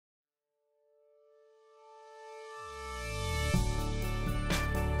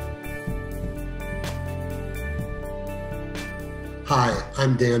Hi,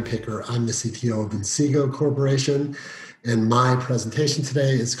 I'm Dan Picker. I'm the CTO of Inseego Corporation, and my presentation today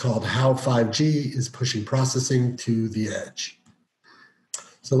is called How 5G is Pushing Processing to the Edge.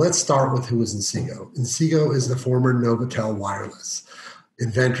 So let's start with who is Inseego. Inseego is the former Novatel Wireless,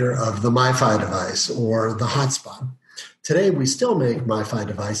 inventor of the MiFi device or the hotspot. Today, we still make MiFi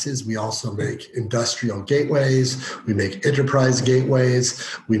devices. We also make industrial gateways. We make enterprise gateways.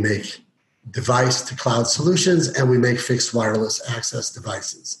 We make device to cloud solutions, and we make fixed wireless access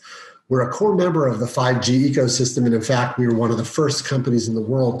devices. We're a core member of the 5G ecosystem, and in fact, we were one of the first companies in the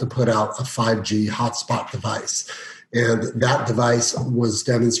world to put out a 5G hotspot device. And that device was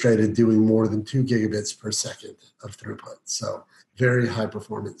demonstrated doing more than 2 gigabits per second of throughput. So very high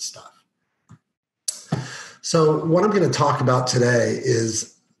performance stuff. So what I'm going to talk about today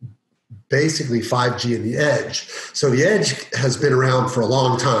is basically 5G and the edge. So the edge has been around for a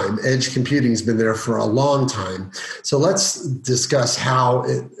long time. Edge computing has been there for a long time. So let's discuss how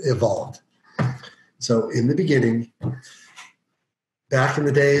it evolved. So in the beginning, back in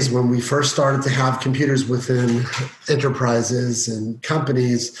the days when we first started to have computers within enterprises and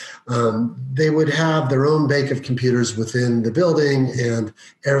companies, they would have their own bank of computers within the building, and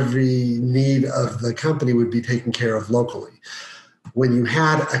every need of the company would be taken care of locally. When you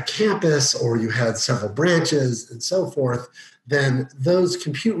had a campus or you had several branches and so forth, then those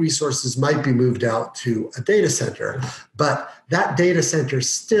compute resources might be moved out to a data center. But that data center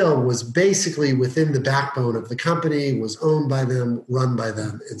still was basically within the backbone of the company, was owned by them, run by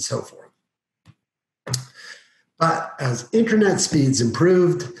them, and so forth. But as internet speeds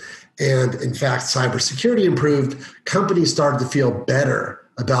improved, and in fact, cybersecurity improved, companies started to feel better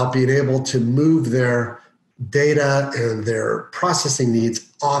about being able to move their data and their processing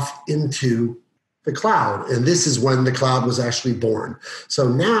needs off into the cloud. And this is when the cloud was actually born. So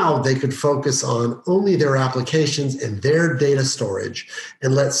now they could focus on only their applications and their data storage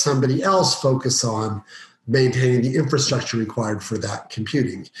and let somebody else focus on maintaining the infrastructure required for that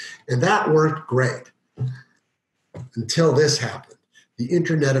computing. And that worked great until this happened. The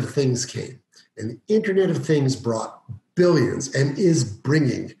Internet of Things came. And the Internet of Things brought billions and is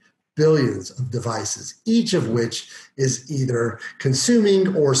bringing billions of devices, each of which is either consuming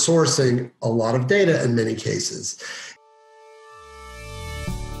or sourcing a lot of data in many cases.